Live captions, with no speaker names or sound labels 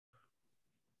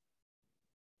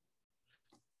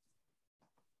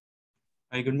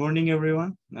Hi, good morning,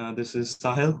 everyone. This is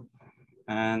Sahil,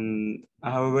 and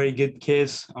I have a very good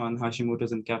case on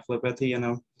Hashimoto's encephalopathy,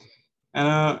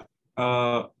 and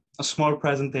a small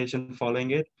presentation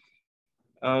following it.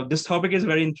 This topic is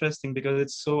very interesting because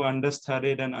it's so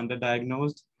understudied and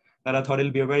underdiagnosed that I thought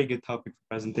it'll be a very good topic for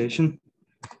presentation.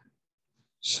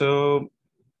 So,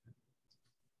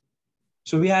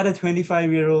 so we had a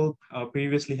 25-year-old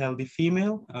previously healthy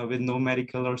female with no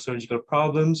medical or surgical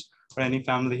problems or any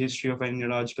family history of any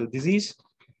neurological disease.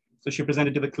 So she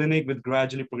presented to the clinic with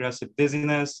gradually progressive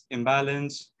dizziness,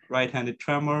 imbalance, right-handed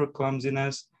tremor,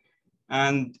 clumsiness,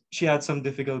 and she had some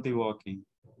difficulty walking.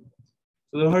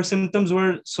 So her symptoms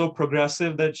were so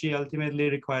progressive that she ultimately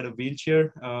required a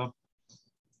wheelchair,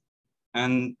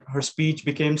 and her speech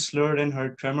became slurred and her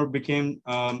tremor became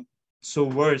so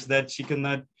worse that she could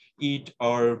not eat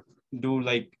or do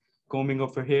like combing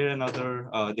of her hair and other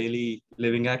daily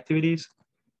living activities.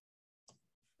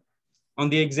 On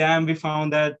the exam, we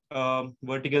found that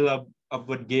vertical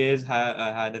upward gaze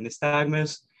had an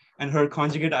nystagmus, and her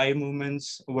conjugate eye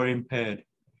movements were impaired.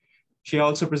 She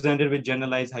also presented with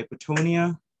generalized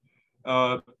hypotonia.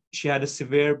 Uh, she had a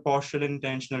severe postural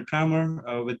intentional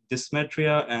tremor with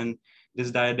dysmetria and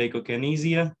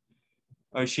dysdiadochokinesia.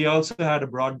 She also had a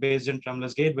broad-based and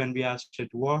tremulous gait when we asked her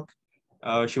to walk.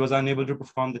 She was unable to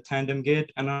perform the tandem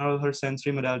gait, and all her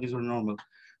sensory modalities were normal.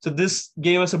 So this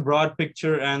gave us a broad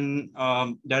picture and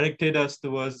directed us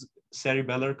towards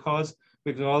cerebellar cause,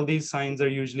 because all these signs are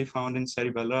usually found in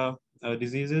cerebellar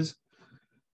diseases.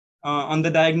 On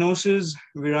the diagnosis,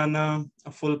 we run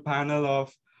a full panel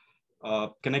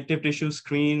of connective tissue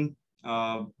screen,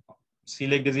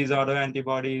 celiac disease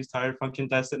autoantibodies, thyroid function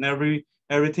test, and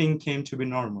everything came to be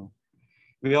normal.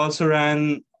 We also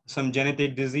ran some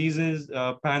genetic diseases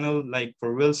panel, like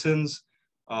for Wilson's,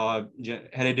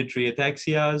 hereditary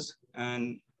ataxias,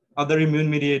 and other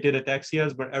immune-mediated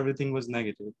ataxias, but everything was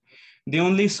negative. The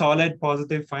only solid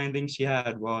positive finding she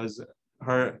had was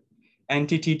her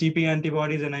anti-TTP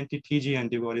antibodies and anti-TG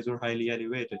antibodies were highly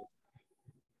elevated.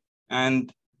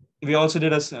 And we also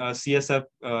did a CSF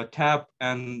tap,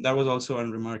 and that was also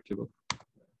unremarkable.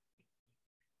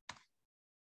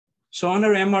 So on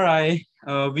her MRI,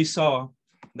 we saw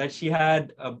that she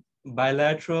had a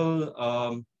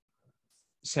bilateral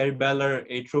cerebellar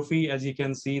atrophy. As you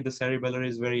can see, the cerebellar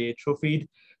is very atrophied.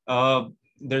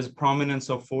 There's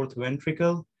prominence of fourth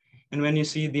ventricle. And when you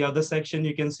see the other section,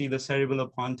 you can see the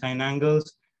cerebellopontine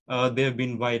angles. They have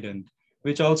been widened,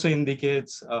 which also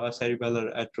indicates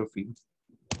cerebellar atrophy.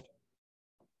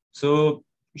 So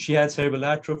she had cerebral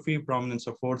atrophy, prominence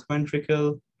of fourth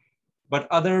ventricle, but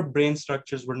other brain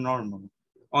structures were normal.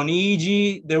 On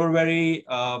EEG, there were very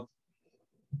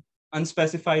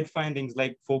unspecified findings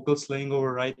like focal slowing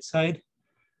over right side.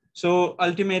 So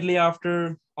ultimately,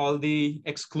 after all the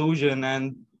exclusion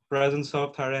and presence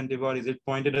of thyroid antibodies, it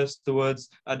pointed us towards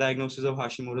a diagnosis of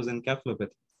Hashimoto's encephalopathy.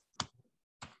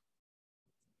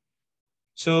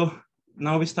 So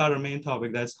now we start our main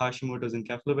topic, that's Hashimoto's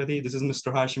encephalopathy. This is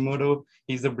Mr. Hashimoto.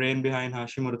 He's the brain behind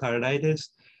Hashimoto thyroiditis.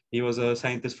 He was a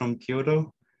scientist from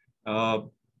Kyoto, a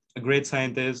great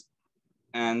scientist,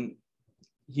 and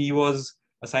he was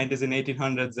a scientist in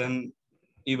 1800s, and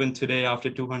even today, after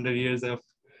 200 years of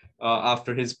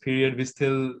after his period, we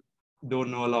still don't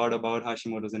know a lot about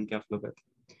Hashimoto's encephalopathy.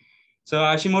 So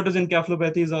Hashimoto's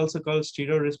encephalopathy is also called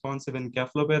steroid-responsive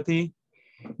encephalopathy.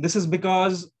 This is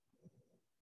because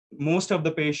most of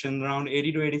the patients, around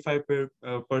 80 to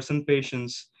 85%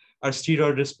 patients, are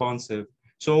steroid responsive.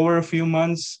 So over a few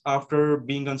months after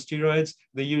being on steroids,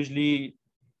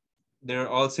 their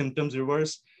all symptoms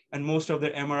reverse, and most of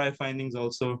their MRI findings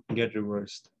also get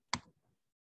reversed.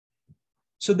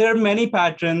 So there are many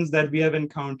patterns that we have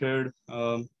encountered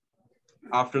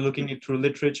after looking it through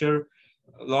literature.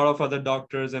 A lot of other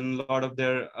doctors and a lot of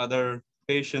their other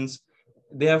patients,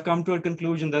 they have come to a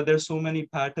conclusion that there's so many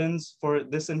patterns for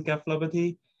this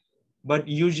encephalopathy, but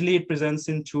usually it presents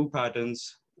in two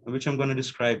patterns, which I'm going to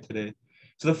describe today.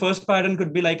 So the first pattern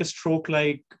could be like a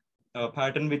stroke-like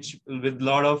pattern, which with a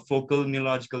lot of focal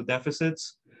neurological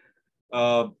deficits,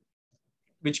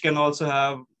 which can also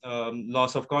have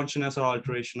loss of consciousness or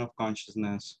alteration of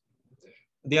consciousness.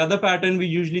 The other pattern we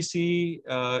usually see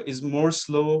is more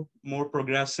slow, more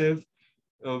progressive,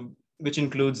 which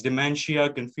includes dementia,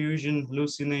 confusion,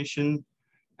 hallucination,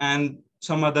 and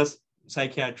some other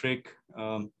psychiatric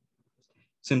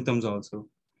symptoms also.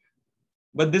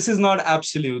 But this is not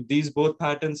absolute. These both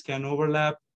patterns can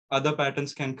overlap. Other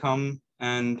patterns can come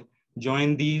and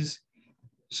join these.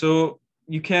 So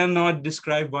you cannot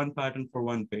describe one pattern for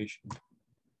one patient.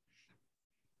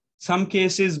 Some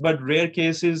cases, but rare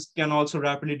cases, can also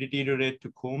rapidly deteriorate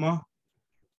to coma.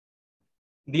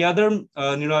 The other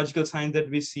neurological signs that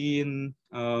we see in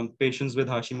patients with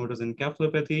Hashimoto's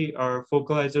encephalopathy are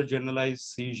focalized or generalized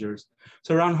seizures.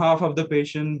 So around half of the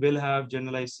patient will have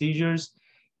generalized seizures,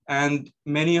 and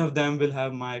many of them will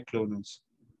have myoclonus.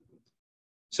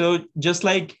 So just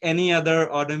like any other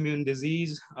autoimmune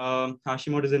disease,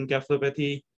 Hashimoto's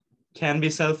encephalopathy can be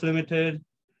self-limited,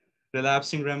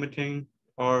 relapsing, remitting,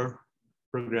 or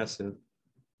progressive.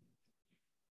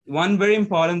 One very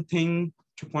important thing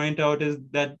to point out is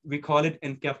that we call it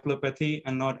encephalopathy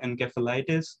and not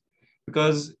encephalitis,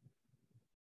 because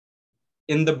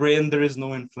in the brain, there is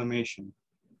no inflammation.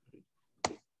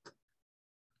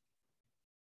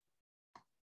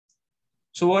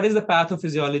 So what is the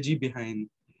pathophysiology behind?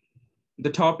 The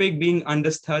topic being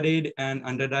understudied and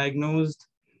underdiagnosed.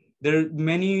 There are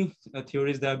many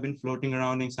theories that have been floating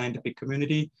around in scientific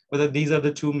community, but these are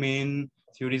the two main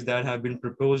theories that have been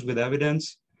proposed with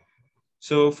evidence.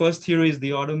 So first theory is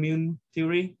the autoimmune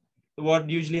theory. What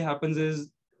usually happens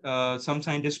is some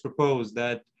scientists propose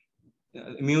that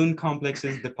immune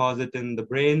complexes deposit in the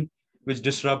brain, which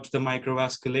disrupts the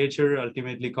microvasculature,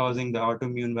 ultimately causing the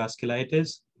autoimmune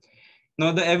vasculitis.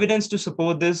 Now, the evidence to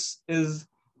support this is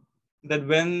that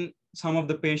when some of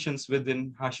the patients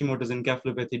within Hashimoto's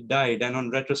encephalopathy died, and on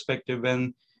retrospective,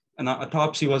 when an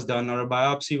autopsy was done or a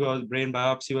brain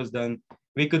biopsy was done,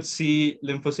 we could see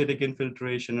lymphocytic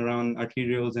infiltration around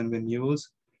arterioles and venules.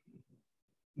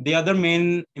 The other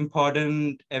main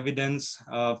important evidence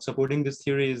supporting this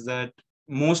theory is that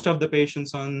most of the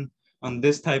patients on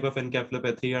this type of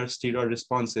encephalopathy are steroid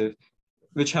responsive,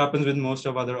 which happens with most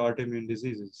of other autoimmune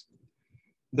diseases.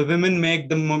 The women make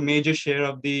the major share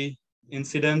of the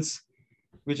incidence,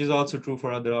 which is also true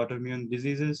for other autoimmune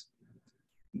diseases.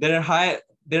 There are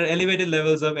elevated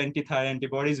levels of anti-thyroid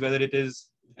antibodies, whether it is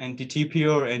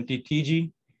anti-TPO or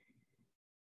anti-TG,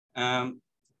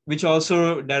 which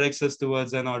also directs us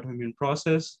towards an autoimmune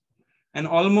process. And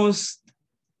almost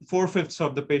 4/5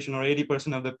 of the patient or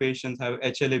 80% of the patients have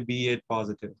HLA-B8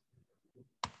 positive.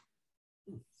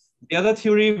 The other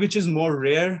theory, which is more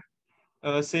rare,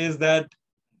 says that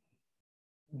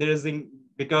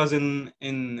because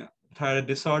in thyroid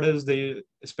disorders,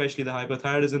 especially the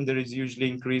hypothyroidism, there is usually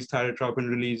increased thyrotropin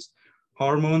release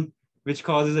hormone, which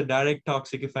causes a direct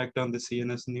toxic effect on the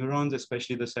CNS neurons,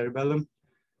 especially the cerebellum.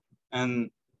 And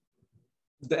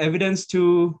the evidence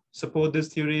to support this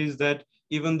theory is that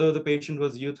even though the patient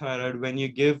was euthyroid, when you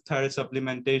give thyroid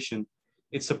supplementation,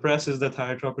 it suppresses the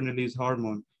thyrotropin release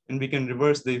hormone, and we can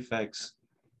reverse the effects.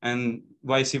 And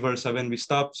vice versa, when we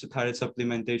stop thyroid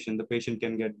supplementation, the patient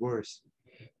can get worse.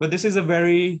 But this is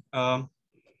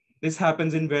this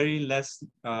happens in very less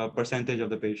percentage of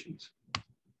the patients.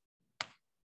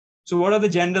 So what are the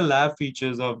general lab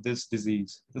features of this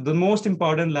disease? The most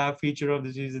important lab feature of the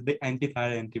disease is the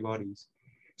anti-thyroid antibodies.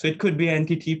 So it could be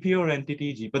anti-TP or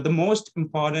anti-TG, but the most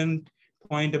important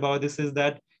point about this is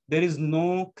that there is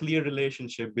no clear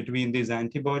relationship between these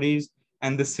antibodies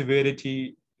and the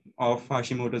severity of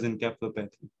Hashimoto's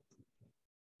encephalopathy.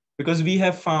 Because we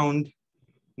have found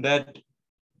that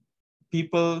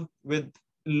people with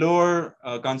lower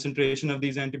concentration of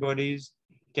these antibodies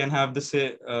can have the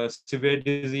severe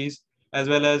disease, as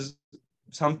well as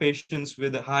some patients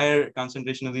with a higher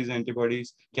concentration of these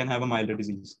antibodies can have a milder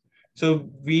disease. So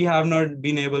we have not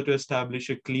been able to establish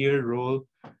a clear role,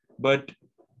 but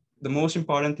the most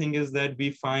important thing is that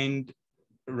we find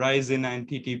rise in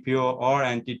anti-TPO or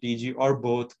anti-TG or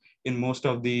both in most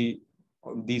of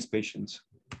these patients.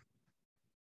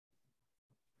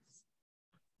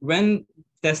 When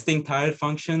testing thyroid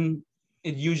function,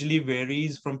 it usually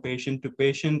varies from patient to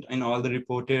patient in all the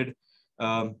reported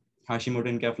Hashimoto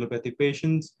encephalopathy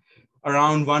patients.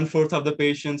 Around 1/4 of the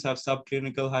patients have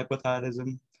subclinical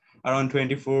hypothyroidism. Around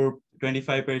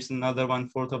 25%, another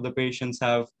 1/4 of the patients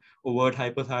have overt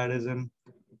hypothyroidism.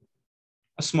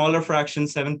 A smaller fraction,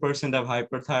 7%, have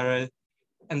hyperthyroid,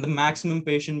 and the maximum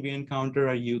patient we encounter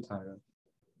are euthyroid.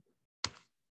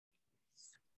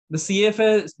 The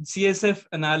CSF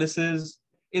analysis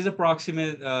is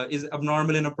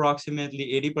abnormal in approximately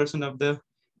 80% of the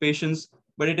patients,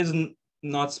 but it is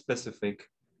not specific.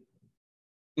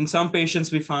 In some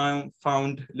patients, we found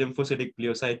lymphocytic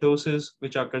pleocytosis,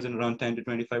 which occurs in around 10 to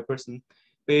 25%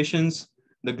 patients.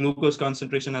 The glucose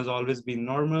concentration has always been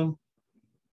normal.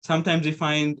 Sometimes we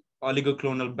find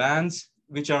oligoclonal bands,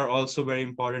 which are also very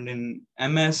important in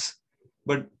MS,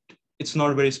 but it's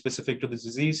not very specific to this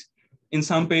disease. In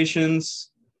some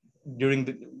patients,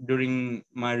 during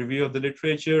my review of the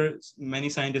literature, many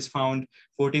scientists found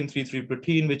 14-3-3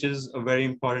 protein, which is a very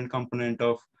important component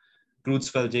of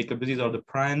Creutzfeldt-Jakob disease or the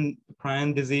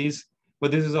prion disease,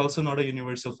 but this is also not a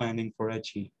universal finding for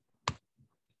HE.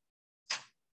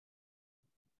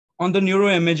 On the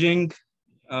neuroimaging,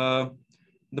 the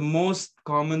most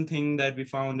common thing that we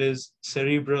found is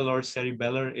cerebral or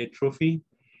cerebellar atrophy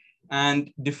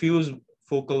and diffuse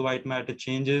focal white matter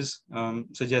changes,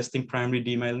 suggesting primary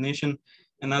demyelination.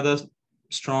 Another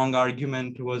strong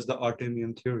argument was the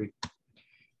autoimmune theory.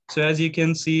 So as you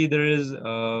can see, there is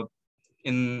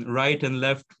in right and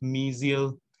left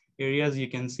mesial areas, you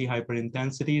can see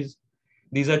hyperintensities.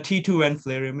 These are T2N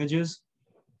flare images.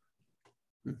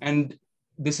 And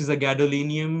this is a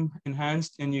gadolinium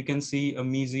enhanced, and you can see a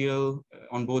mesial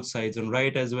on both sides, on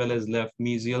right as well as left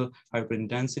mesial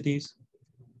hyperintensities.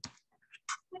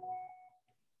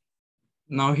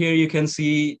 Now here you can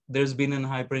see there's been an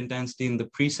hyperintensity in the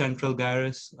precentral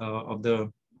gyrus of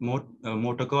the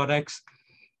motor cortex.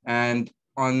 And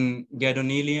on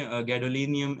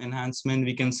gadolinium enhancement,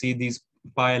 we can see these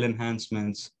pile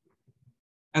enhancements.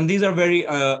 And these are very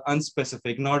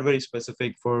unspecific, not very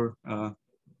specific for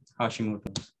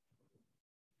Hashimoto's.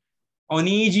 On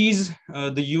EEGs,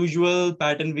 the usual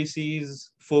pattern we see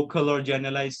is focal or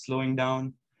generalized slowing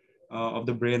down of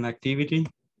the brain activity.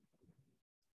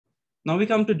 Now we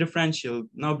come to differential.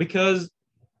 Now, because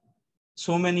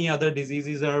so many other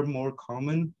diseases are more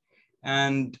common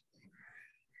and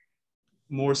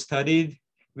more studied,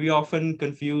 we often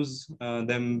confuse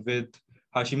them with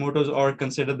Hashimoto's or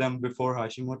consider them before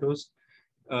Hashimoto's.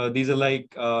 These are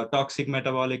like toxic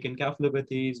metabolic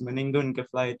encephalopathies,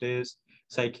 meningoencephalitis,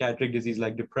 psychiatric disease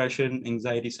like depression,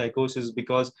 anxiety, psychosis,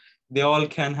 because they all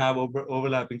can have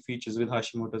overlapping features with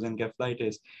Hashimoto's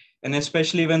encephalitis. And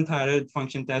especially when thyroid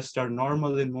function tests are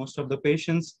normal in most of the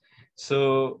patients.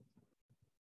 So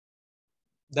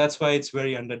that's why it's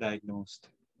very underdiagnosed.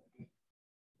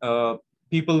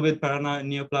 People with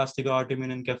paraneoplastic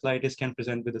autoimmune encephalitis can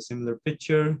present with a similar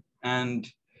picture. And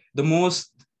the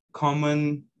most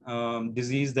common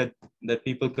disease that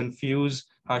people confuse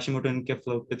Hashimoto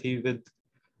encephalopathy with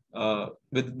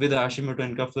Hashimoto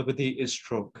encephalopathy is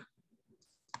stroke.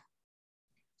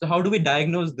 So how do we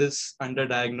diagnose this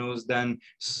underdiagnosed and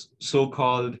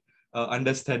so-called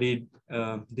understudied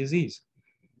disease?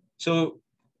 So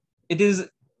it is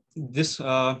this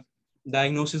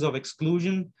diagnosis of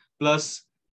exclusion plus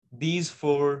these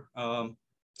four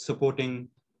supporting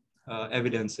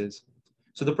evidences.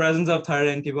 So the presence of thyroid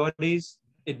antibodies,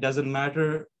 it doesn't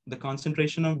matter the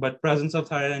concentration of, but presence of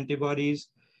thyroid antibodies,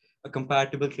 a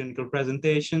compatible clinical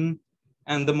presentation,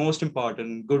 and the most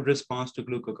important, good response to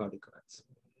glucocorticoids.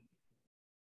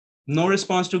 No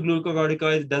response to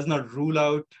glucocorticoids does not rule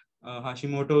out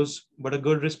Hashimoto's, but a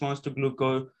good response to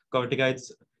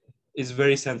glucocorticoids is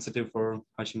very sensitive for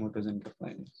Hashimoto's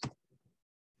encephalitis.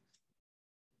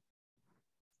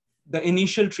 The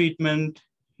initial treatment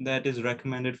that is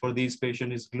recommended for these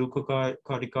patients is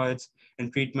glucocorticoids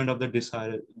and treatment of the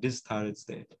dysthyroid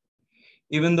state.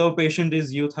 Even though patient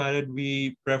is euthyroid,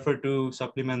 we prefer to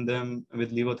supplement them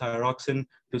with levothyroxine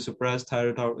to suppress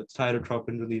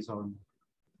thyrotropin release hormone.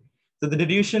 So the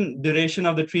duration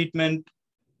of the treatment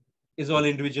is all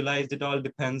individualized. It all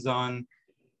depends on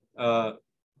the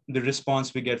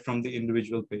response we get from the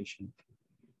individual patient.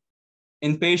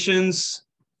 In patients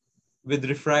with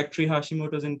refractory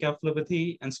Hashimoto's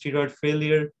encephalopathy and steroid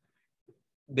failure,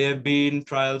 there have been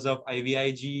trials of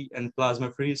IVIG and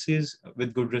plasmapheresis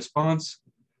with good response.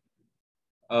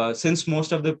 Since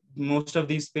most of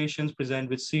these patients present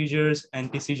with seizures,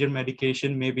 anti-seizure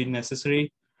medication may be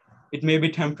necessary. It may be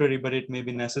temporary, but it may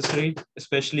be necessary,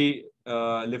 especially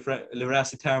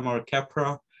liracetam or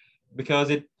Keppra, because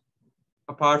it,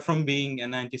 apart from being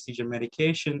an anti-seizure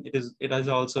medication, it has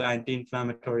also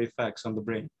anti-inflammatory effects on the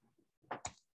brain.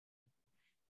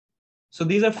 So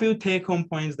these are a few take-home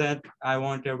points that I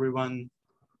want everyone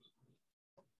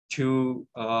to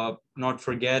not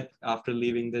forget after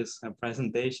leaving this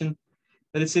presentation.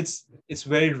 That it's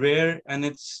very rare, and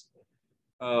it's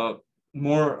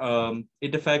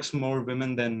it affects more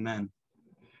women than men.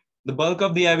 The bulk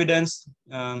of the evidence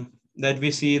that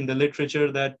we see in the literature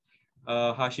that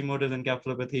Hashimoto's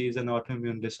encephalopathy is an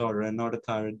autoimmune disorder and not a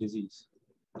thyroid disease.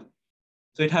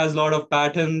 So it has a lot of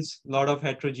patterns, a lot of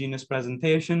heterogeneous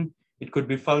presentation. It could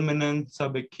be fulminant,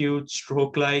 subacute,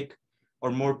 stroke-like, or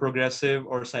more progressive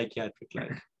or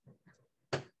psychiatric-like.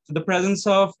 So the presence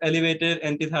of elevated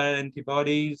anti-thyroid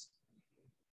antibodies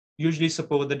usually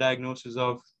support the diagnosis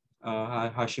of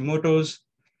Hashimoto's,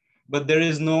 but there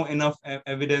is no enough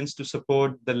evidence to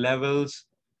support the levels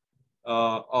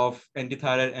of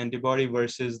anti-thyroid antibody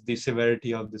versus the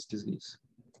severity of this disease.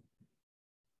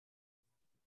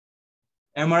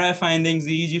 MRI findings,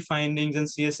 EEG findings, and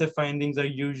CSF findings are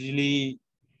usually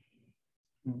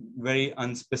very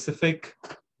unspecific,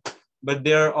 but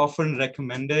they are often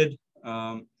recommended.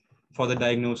 for the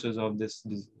diagnosis of this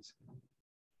disease.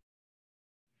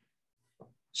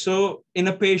 So in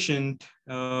a patient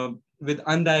with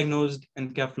undiagnosed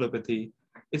encephalopathy,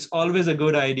 it's always a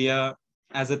good idea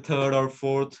as a third or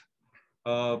fourth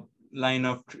line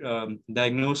of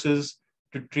diagnosis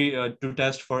to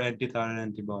test for anti-thyroid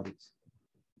antibodies.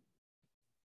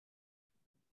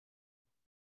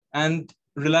 And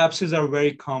relapses are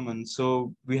very common,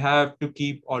 so we have to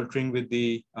keep altering with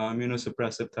the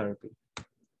immunosuppressive therapy.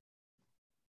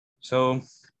 So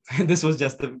this was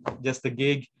just the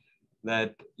gig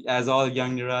that, as all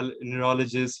young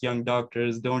neurologists, young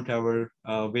doctors, don't ever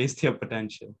waste your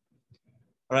potential.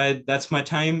 All right, that's my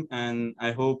time, and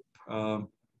I hope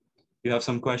you have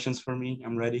some questions for me.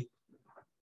 I'm ready.